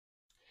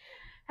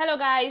Hello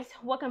guys,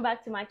 welcome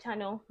back to my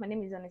channel. My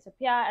name is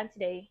Anisapia and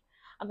today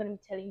I'm going to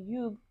be telling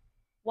you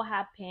what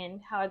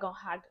happened, how I got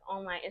hacked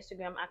on my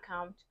Instagram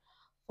account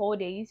 4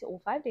 days or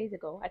 5 days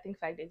ago. I think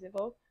 5 days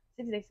ago,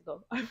 6 days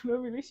ago. I'm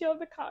not really sure of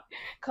the count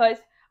because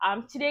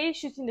today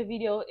shooting the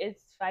video is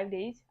 5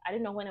 days. I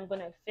don't know when I'm going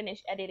to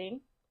finish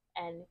editing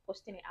and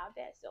posting it out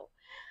there. So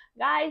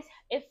guys,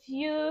 if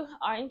you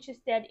are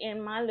interested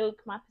in my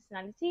look, my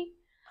personality,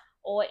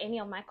 or any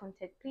of my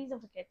content, please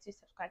don't forget to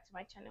subscribe to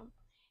my channel.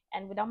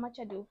 And without much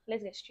ado,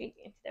 let's get straight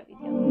into the video.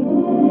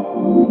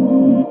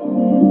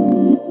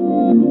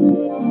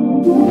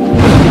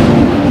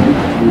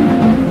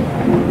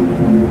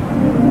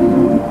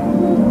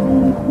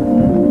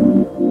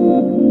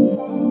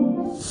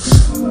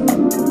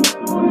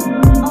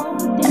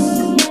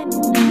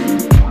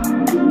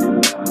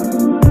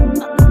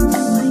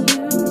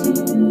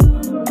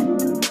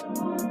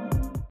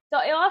 So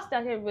it all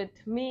started with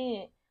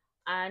me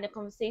and a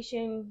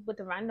conversation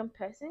with a random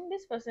person.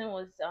 This person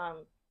was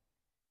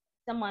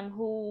someone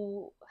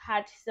who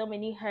had so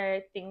many her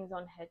things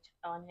on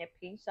her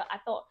page. So I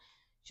thought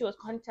she was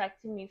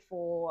contacting me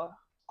for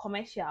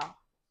commercial.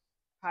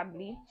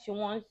 Probably she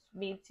wants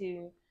me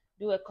to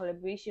do a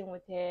collaboration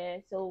with her.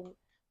 So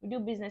we do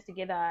business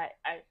together.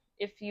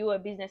 If you're a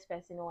business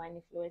person or an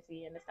influencer,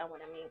 you understand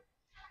what I mean.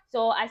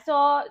 So I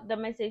saw the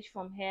message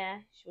from her.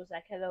 She was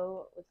like,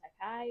 "Hello." I was like,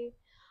 "Hi."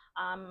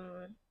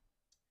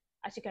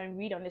 As you can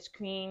read on the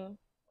screen,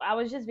 I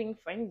was just being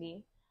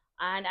friendly,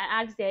 and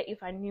I asked her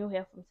if I knew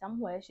her from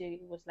somewhere. She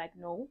was like,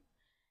 "No."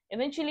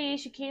 Eventually,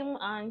 she came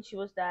and she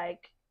was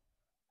like,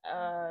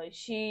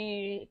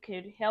 she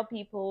could help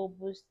people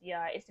boost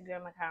their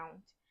Instagram account.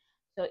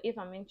 So if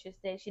I'm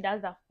interested, she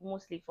does that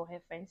mostly for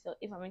her friends. So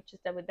if I'm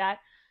interested with that,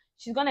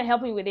 she's gonna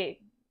help me with it,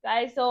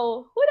 guys.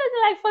 So who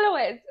doesn't like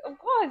followers? Of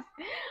course.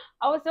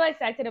 I was so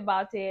excited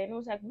about it, and I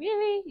was like,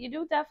 "Really? You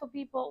do that for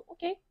people?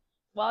 Okay,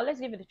 well, let's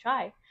give it a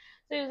try."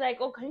 So he was like,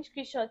 "Oh, can you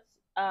screenshot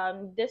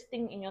this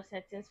thing in your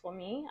settings for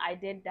me?" I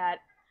did that,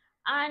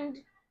 and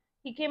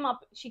she came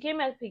up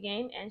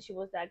again, and she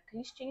was like,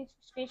 "Can you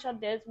screenshot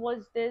this?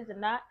 What's this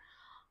and that?"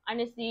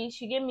 Honestly,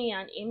 she gave me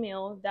an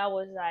email that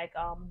was like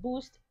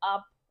boost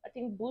up, I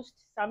think boost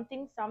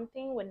something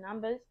something with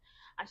numbers,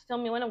 and she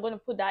told me when I'm going to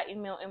put that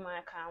email in my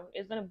account,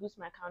 it's going to boost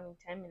my account in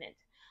 10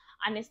 minutes.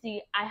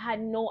 Honestly, I had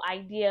no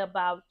idea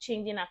about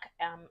changing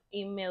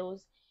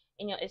emails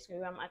in your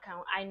Instagram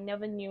account. I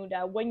never knew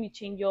that when you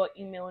change your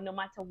email, no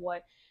matter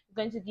what, you're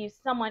going to give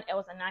someone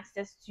else an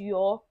access to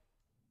your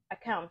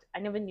account. I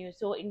never knew,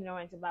 so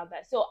ignorant about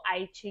that. So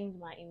I changed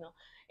my email.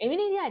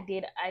 Immediately I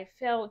did, I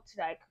felt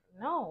like,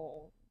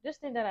 no, this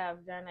thing that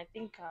I've done, I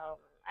think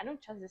I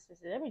don't trust this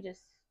person. Let me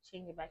just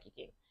change it back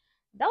again.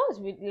 That was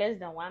with less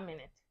than 1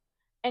 minute.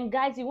 And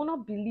guys, you will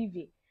not believe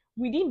it.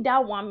 Within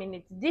that 1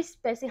 minute, this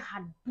person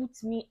had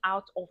put me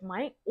out of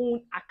my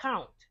own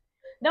account.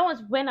 That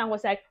was when I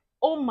was like,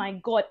 oh my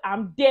god,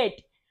 I'm dead.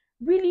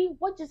 Really?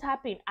 What just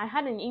happened? I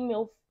had an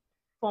email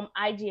from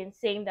IGN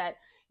saying that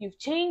you've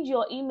changed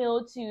your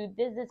email to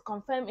this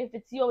confirm if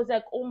it's you. I was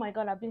like, oh my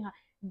god, I've been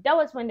that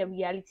was when the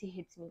reality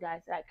hit me,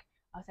 guys. Like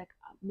I was like,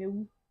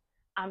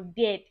 I'm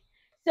dead.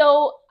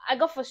 So I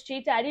got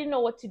frustrated. I didn't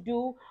know what to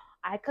do.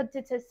 I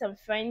contacted some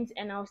friends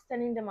and I was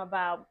telling them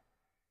about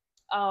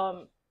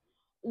um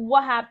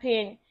what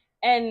happened.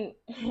 And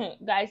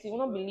guys, you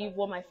will not believe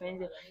what my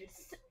friends did.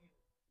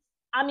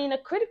 I'm in a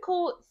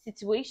critical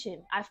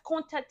situation. I've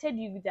contacted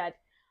you that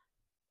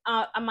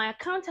my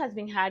account has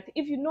been hacked.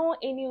 If you know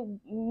any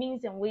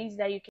means and ways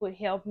that you could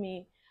help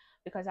me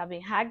because I've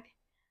been hacked.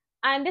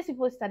 And these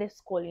people started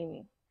calling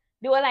me.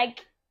 They were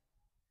like,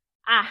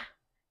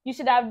 you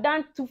should have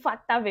done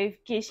two-factor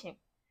verification.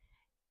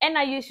 And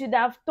you should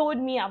have told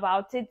me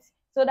about it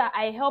so that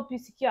I help you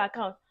secure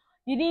account.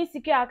 You didn't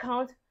secure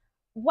account.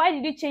 Why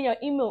did you change your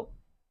email?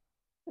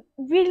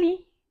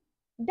 Really?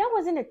 That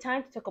wasn't the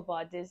time to talk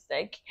about this.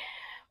 Like,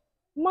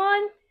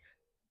 man,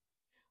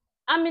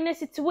 I'm in a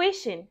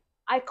situation.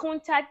 I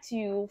contact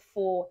you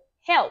for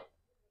help.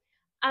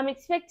 I'm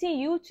expecting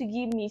you to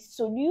give me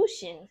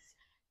solutions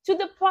to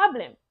the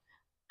problem.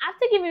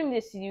 After giving me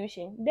the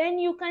solution, then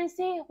you can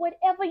say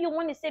whatever you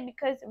want to say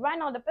because right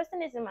now the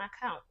person is in my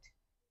account.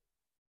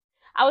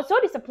 I was so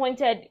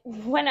disappointed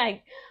when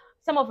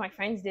some of my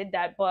friends did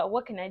that, but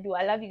what can I do?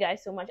 I love you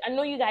guys so much. I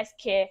know you guys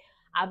care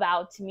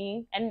about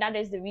me, and that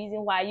is the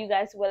reason why you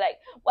guys were like,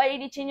 why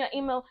did you change your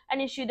email?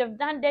 And you should have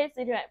done this.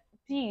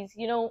 Please,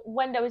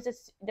 when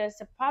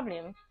there's a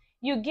problem,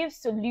 you give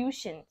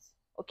solutions,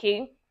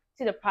 okay,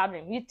 to the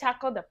problem. You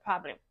tackle the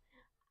problem.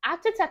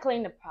 After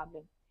tackling the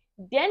problem,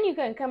 then you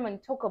can come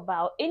and talk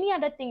about any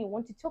other thing you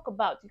want to talk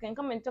about. You can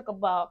come and talk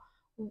about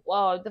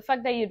the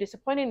fact that you're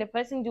disappointed in the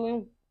person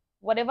doing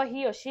whatever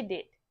he or she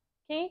did.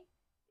 Okay,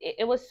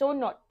 it was so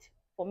not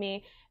for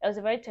me. It was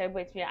a very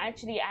terrible experience.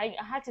 Actually, I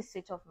had to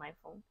switch off my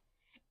phone,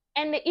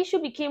 and the issue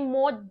became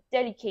more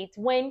delicate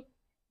when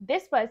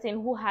this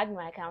person who had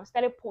my account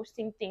started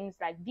posting things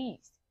like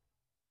these.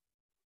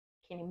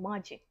 Can you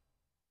imagine?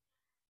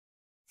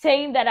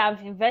 Saying that I've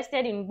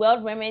invested in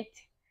World Remit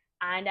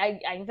and I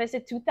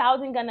invested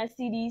 2,000 Ghana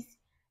cedis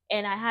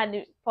and I had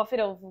a profit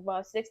of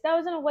about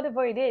 6,000 or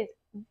whatever it is.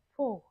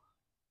 Oh.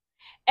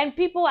 And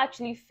people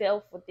actually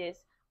fell for this.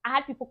 I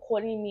had people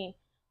calling me,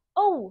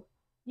 "Oh,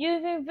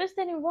 you've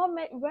invested in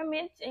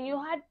Remit and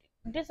you had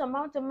this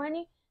amount of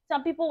money."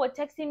 Some people were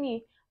texting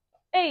me,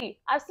 "Hey,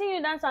 I've seen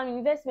you done some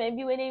investment.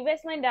 Be with the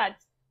investment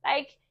that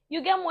like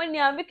you get money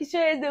and making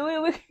sure it's the way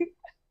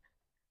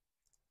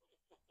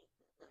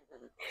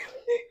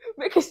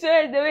making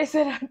sure it's the way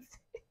so that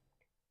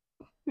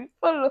we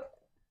follow."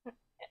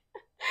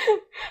 I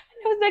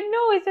was like,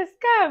 "No, it's a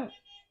scam.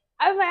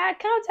 My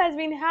account has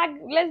been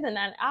hacked less than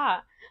an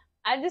hour,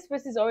 and this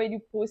person is already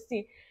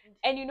posting."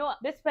 And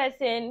this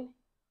person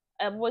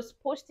was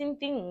posting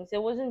things.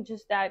 It wasn't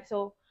just that.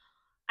 So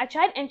I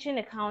tried entering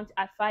account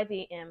at 5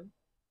 a.m.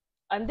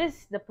 And this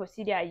is the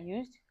procedure I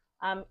used.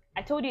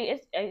 I told you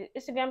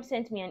Instagram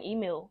sent me an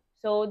email.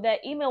 So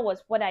the email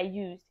was what I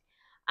used.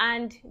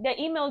 And the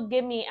email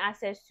gave me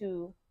access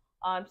to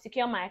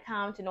secure my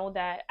account and all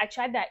that. I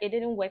tried that. It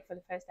didn't work for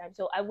the first time.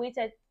 So I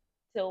waited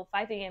till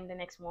 5 a.m. the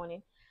next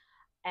morning.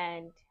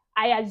 And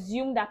I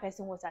assumed that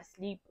person was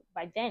asleep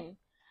by then.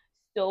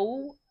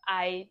 So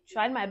I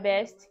tried my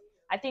best.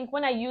 I think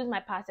when I used my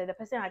password, the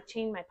person had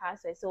changed my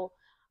password. So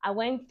I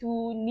went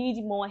to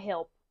need more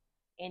help.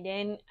 And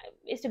then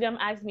Instagram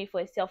asked me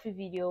for a selfie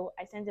video.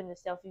 I sent them the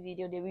selfie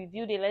video. They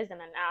reviewed it less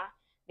than an hour.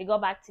 They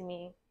got back to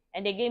me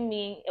and they gave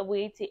me a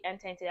way to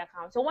enter into the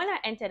account. So when I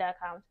entered the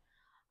account,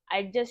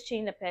 I just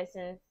changed the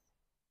person's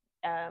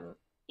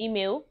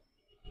email,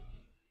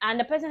 and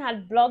the person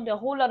had blocked a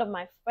whole lot of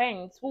my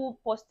friends who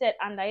posted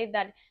under it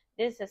that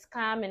this is a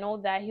scam and all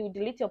that. He would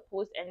delete your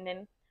post and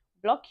then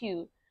block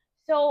you.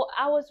 So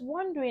I was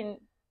wondering,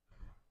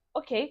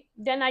 okay,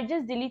 then I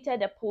just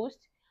deleted the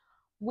post.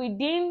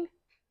 Within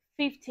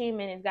 15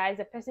 minutes, guys,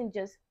 the person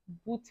just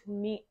boot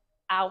me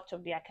out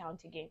of the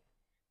account again.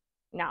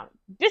 Now,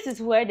 this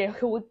is where the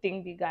whole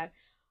thing began.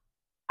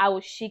 I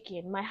was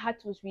shaking. My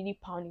heart was really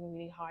pounding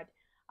really hard.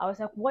 I was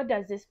like, what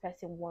does this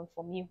person want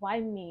from me? Why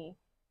me?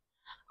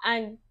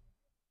 And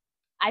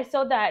I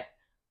saw that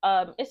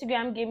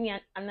Instagram gave me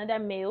another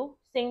mail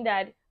saying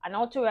that an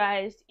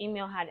authorized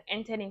email had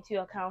entered into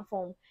your account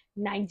from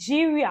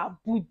Nigeria,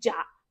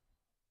 Abuja.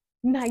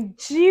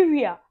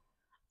 Nigeria.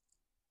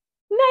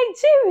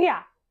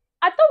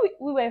 I thought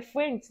we were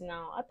friends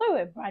now. I thought we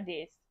were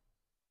brothers.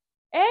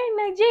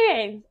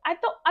 Nigerians. I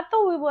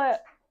thought we were.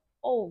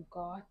 Oh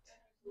God.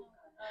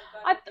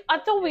 I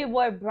thought we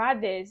were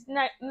brothers.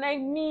 Like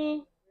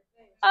me.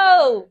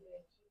 Oh,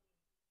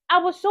 I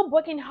was so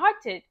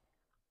brokenhearted.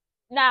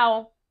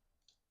 Now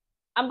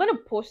I'm gonna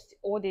post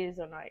all this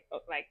on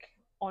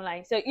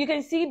online, so you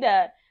can see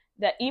the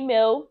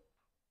email,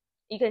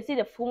 you can see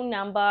the phone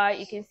number,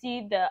 you can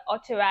see the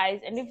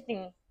authorized and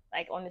everything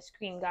like on the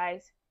screen,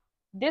 guys.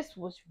 This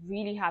was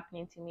really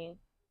happening to me.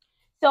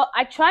 So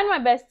I tried my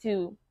best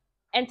to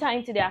enter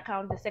into the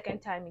account the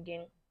second time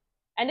again.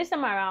 And this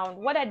time around,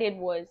 what I did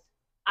was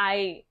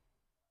I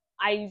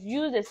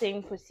used the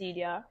same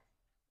procedure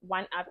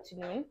one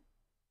afternoon,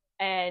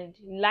 and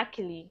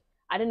luckily,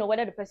 I don't know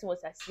whether the person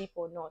was asleep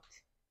or not.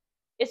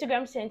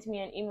 Instagram sent me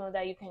an email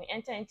that you can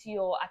enter into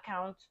your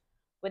account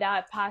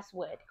without a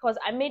password, because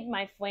I made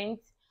my friends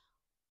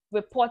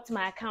report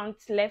my account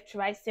left,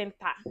 right,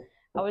 center.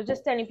 I was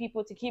just telling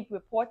people to keep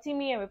reporting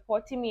me and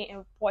reporting me and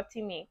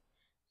reporting me.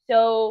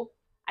 So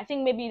I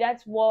think maybe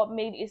that's what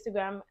made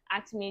Instagram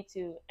ask me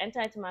to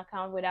enter into my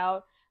account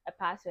without a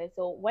password.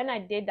 So when I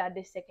did that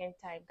the second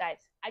time, guys,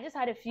 I just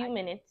had a few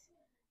minutes,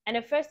 and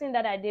the first thing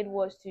that I did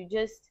was to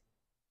just,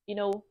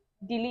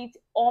 delete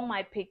all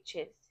my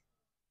pictures.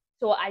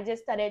 So I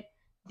just started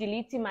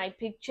deleting my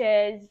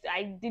pictures.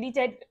 I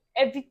deleted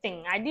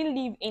everything. I didn't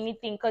leave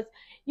anything, because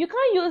you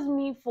can't use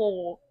me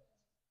for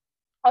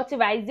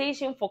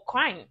authorization for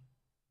crime.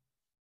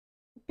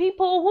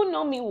 People who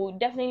know me will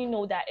definitely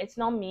know that it's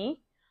not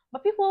me,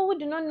 but people who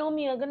do not know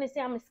me are going to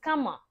say I'm a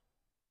scammer.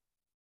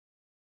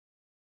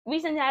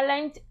 Recently, I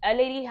learned a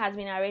lady has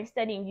been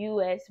arrested in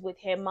US with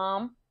her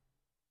mom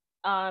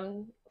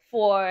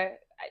for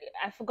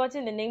I've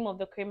forgotten the name of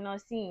the criminal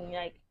scene.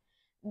 Like,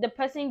 the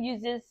person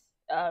uses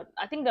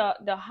I think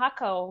the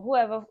hacker or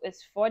whoever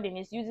is frauding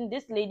is using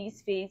this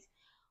lady's face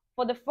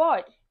for the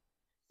fraud.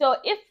 So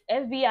if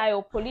FBI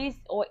or police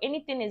or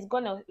anything is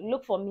gonna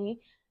look for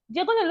me,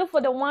 they're gonna look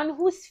for the one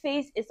whose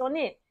face is on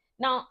it.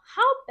 Now,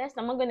 how best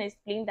am I gonna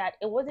explain that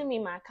it wasn't me,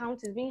 my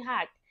account is being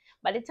hacked?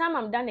 By the time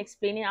I'm done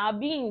explaining, I'll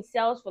be in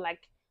sales for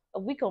like a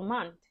week or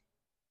month,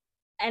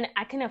 and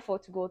I can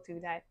afford to go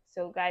through that.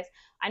 So guys,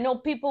 I know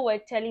people were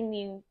telling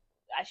me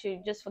I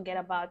should just forget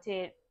about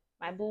it.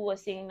 My boo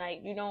was saying,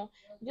 like,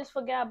 just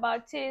forget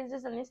about it, it's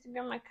just an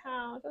Instagram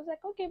account. I was like,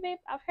 okay babe,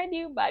 I've heard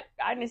you, but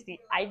honestly,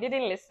 I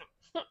didn't listen.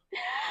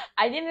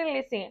 I didn't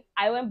listen.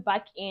 I went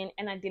back in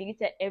and I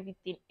deleted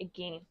everything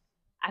again.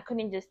 I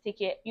couldn't just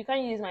take it. You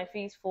can't use my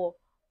face for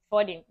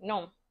frauding.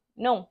 No,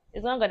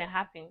 it's not gonna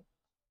happen.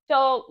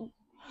 So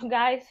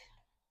guys,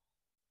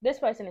 this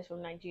person is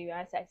from Nigeria,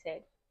 as I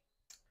said.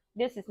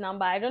 This is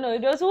number, I don't know,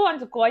 those who want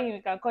to call him,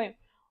 you can call him,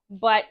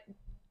 but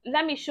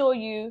let me show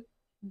you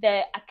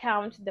the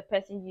account the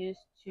person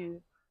used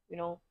to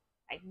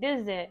like this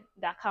is the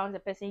account the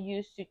person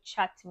used to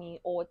chat me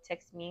or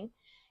text me.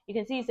 You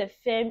can see it's a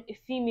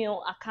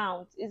female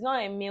account. It's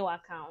not a male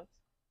account.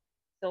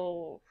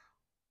 So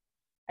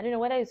I don't know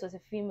whether it was a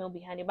female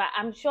behind it, but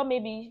I'm sure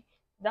maybe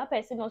that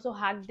person also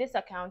hacked this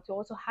account to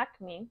also hack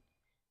me.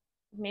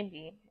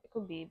 Maybe it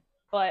could be.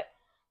 But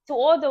to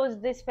all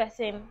those this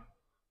person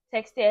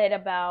texted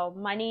about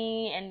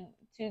money, and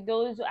to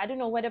those, I don't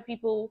know whether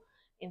people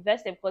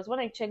invested, because when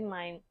I checked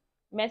my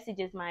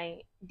messages, my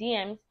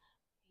DMs,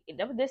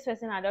 this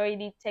person had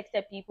already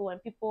texted people,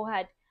 and people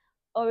had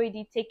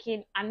already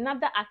taken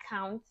another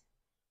account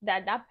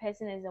that that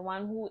person is the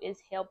one who is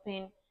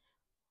helping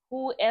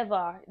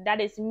whoever that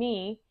is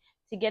me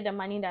to get the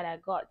money that I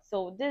got.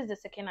 So this is the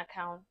second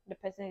account the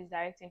person is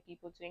directing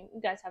people to.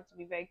 You guys have to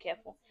be very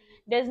careful.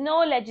 There's no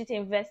legit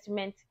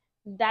investment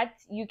that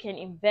you can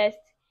invest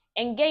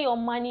and get your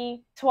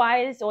money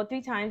twice or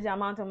three times the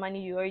amount of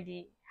money you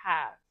already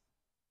have.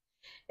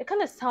 It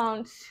kind of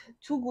sounds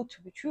too good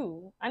to be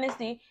true.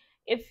 Honestly,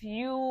 if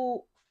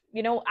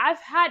I've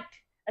had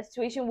a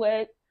situation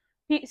where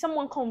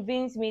someone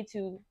convinced me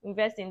to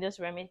invest in this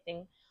remit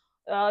thing.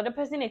 The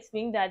person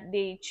explained that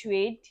they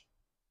trade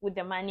with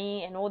the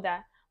money and all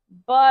that.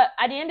 But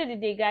at the end of the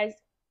day, guys,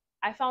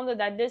 I found out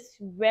that this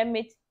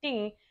remit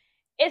thing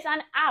is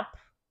an app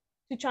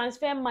to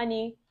transfer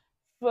money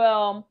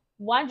from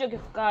one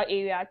geographical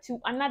area to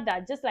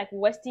another, just like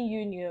Western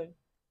Union.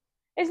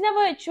 It's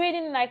never a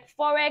trading like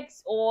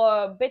Forex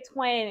or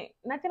Bitcoin,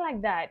 nothing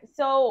like that.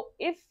 So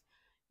if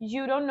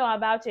you don't know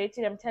about it,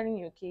 I'm telling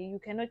you, okay, you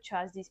cannot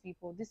trust these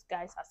people. These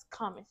guys are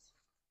scammers.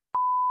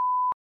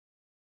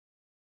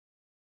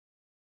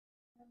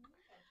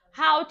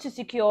 How to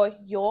secure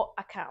your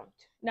account.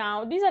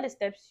 Now, these are the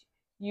steps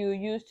you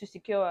use to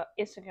secure an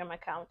Instagram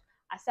account.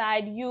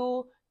 Aside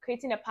you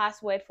creating a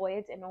password for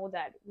it and all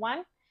that.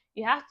 One,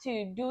 you have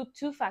to do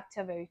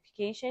two-factor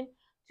verification.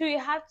 Two, you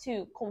have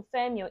to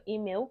confirm your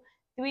email.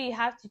 Three, you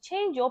have to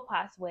change your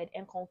password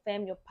and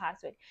confirm your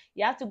password.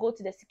 You have to go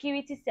to the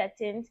security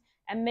settings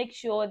and make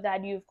sure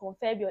that you've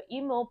confirmed your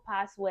email,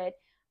 password,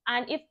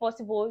 and if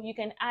possible, you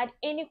can add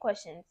any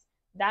questions.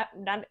 That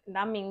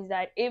means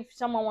that if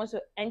someone wants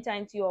to enter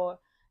into your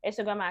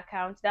Instagram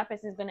account, that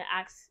person is going to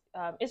ask,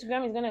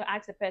 Instagram is going to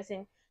ask the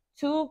person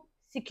two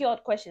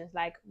secured questions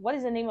like, what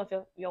is the name of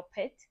your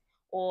pet,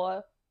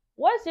 or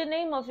what's the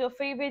name of your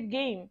favorite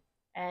game?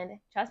 And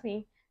trust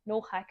me,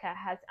 no hacker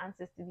has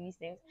answers to these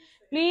things.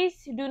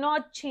 Please do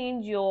not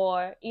change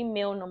your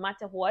email no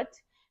matter what.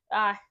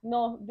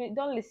 No,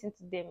 don't listen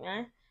to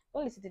them.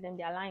 Don't listen to them,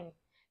 they're lying.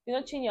 Do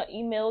not change your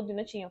email, do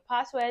not change your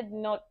password, do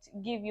not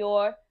give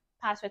your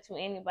password to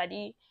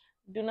anybody.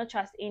 Do not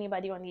trust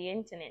anybody on the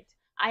internet.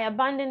 I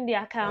abandoned the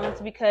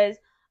account because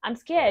I'm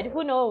scared.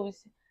 Who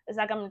knows? It's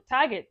like I'm a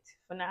target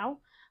for now.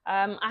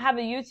 I have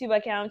a YouTube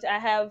account. I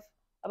have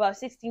about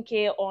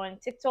 16K on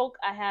TikTok.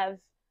 I have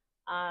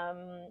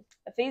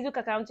a Facebook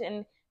account,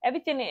 and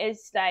everything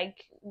is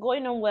like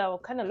going on well.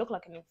 Kind of look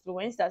like an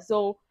influencer.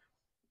 So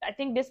I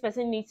think this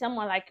person needs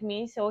someone like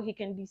me so he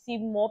can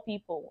deceive more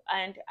people.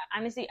 And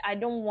honestly, I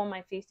don't want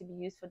my face to be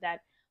used for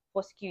that,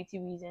 for security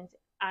reasons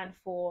and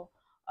for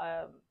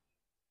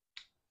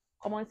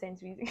common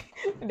sense reasons.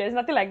 There's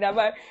nothing like that,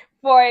 but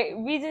for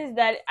reasons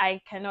that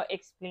I cannot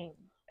explain,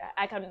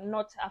 I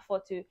cannot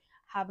afford to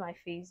have my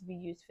face be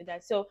used for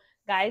that. So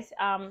guys,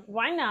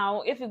 right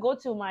now, if you go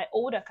to my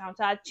old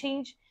account, I'll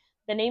change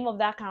the name of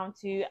that account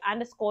to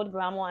underscore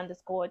glamour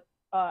underscore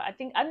I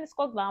think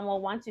underscore glamour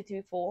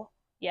 1234.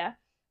 Yeah.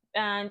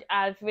 And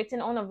I've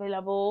written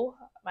unavailable,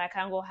 my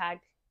account got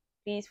hacked,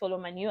 please follow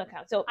my new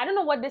account. So I don't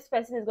know what this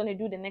person is going to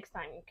do the next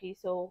time. Okay,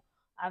 so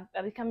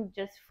I've become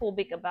just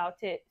phobic about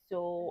it.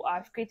 So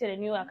I've created a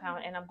new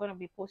account and I'm going to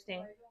be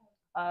posting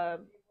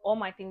all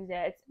my things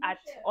there. It's at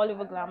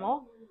Oliver Glamour,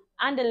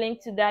 and the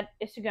link to that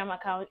Instagram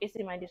account is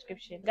in my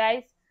description.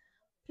 Guys,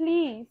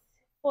 please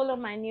follow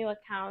my new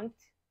account.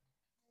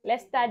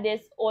 Let's start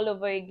this all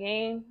over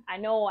again. I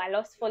know I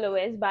lost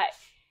followers, but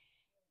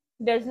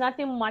there's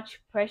nothing much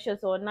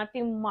precious or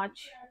nothing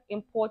much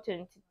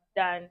important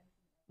than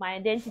my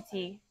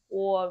identity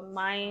or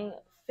my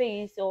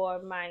face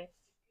or my,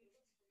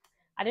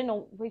 I don't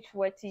know which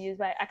word to use,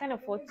 but I can't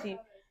afford to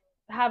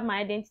have my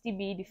identity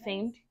be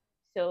defamed.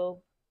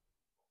 So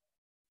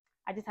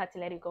I just had to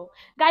let it go.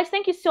 Guys,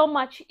 thank you so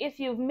much. If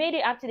you've made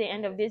it up to the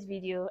end of this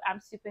video, I'm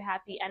super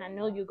happy, and I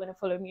know you're going to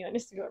follow me on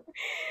Instagram.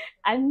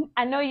 And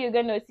I know you're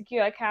going to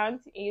secure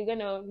account. You're going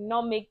to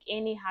not make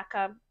any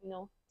hacker,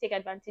 take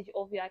advantage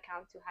of your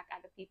account to hack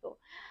other people.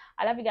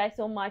 I love you guys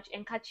so much,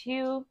 and catch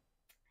you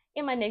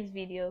in my next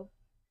video.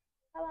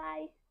 Bye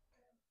bye.